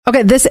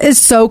Okay, this is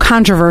so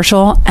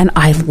controversial and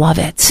I love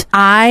it.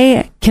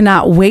 I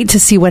cannot wait to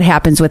see what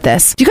happens with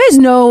this. Do you guys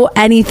know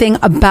anything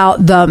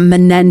about the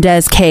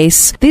Manendez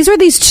case? These were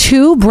these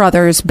two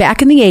brothers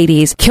back in the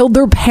 80s, killed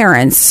their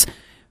parents,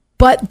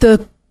 but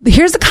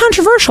here's the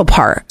controversial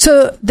part.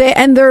 So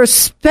they're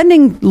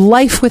spending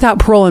life without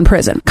parole in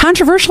prison.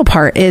 Controversial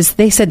part is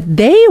they said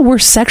they were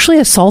sexually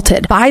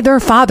assaulted by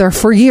their father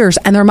for years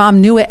and their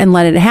mom knew it and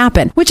let it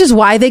happen, which is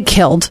why they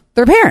killed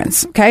their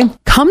parents. Okay.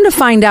 Come to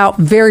find out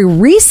very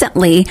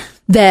recently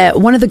that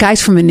one of the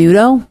guys from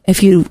Menudo,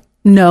 if you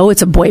know,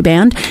 it's a boy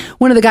band.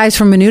 One of the guys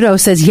from Menudo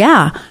says,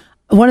 yeah,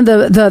 one of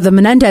the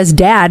Manendez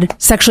dad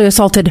sexually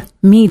assaulted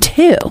me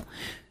too.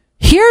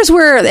 Here's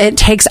where it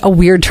takes a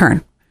weird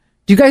turn.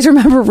 Do you guys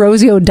remember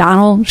Rosie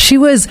O'Donnell? She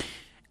was,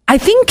 I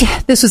think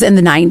this was in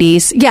the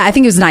 90s. Yeah, I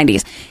think it was the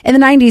 90s. In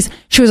the 90s,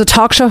 she was a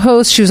talk show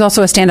host. She was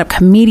also a stand-up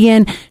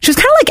comedian. She was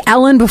kind of like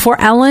Ellen before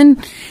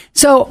Ellen.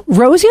 So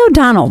Rosie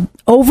O'Donnell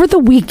over the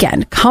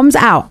weekend comes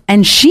out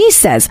and she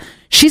says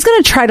she's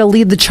going to try to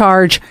lead the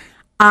charge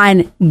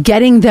on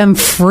getting them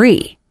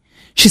free.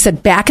 She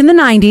said back in the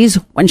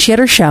 90s when she had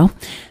her show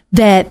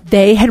that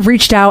they had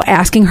reached out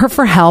asking her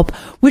for help,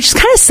 which is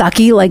kind of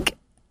sucky. Like,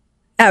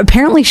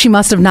 apparently she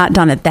must have not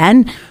done it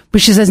then,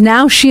 but she says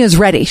now she is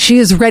ready. She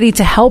is ready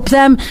to help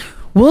them.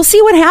 We'll see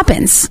what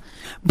happens.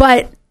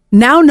 But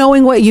now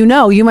knowing what you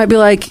know, you might be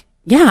like,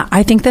 yeah,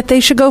 I think that they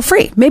should go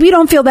free. Maybe you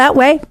don't feel that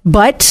way,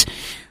 but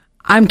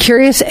I'm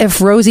curious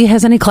if Rosie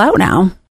has any clout now.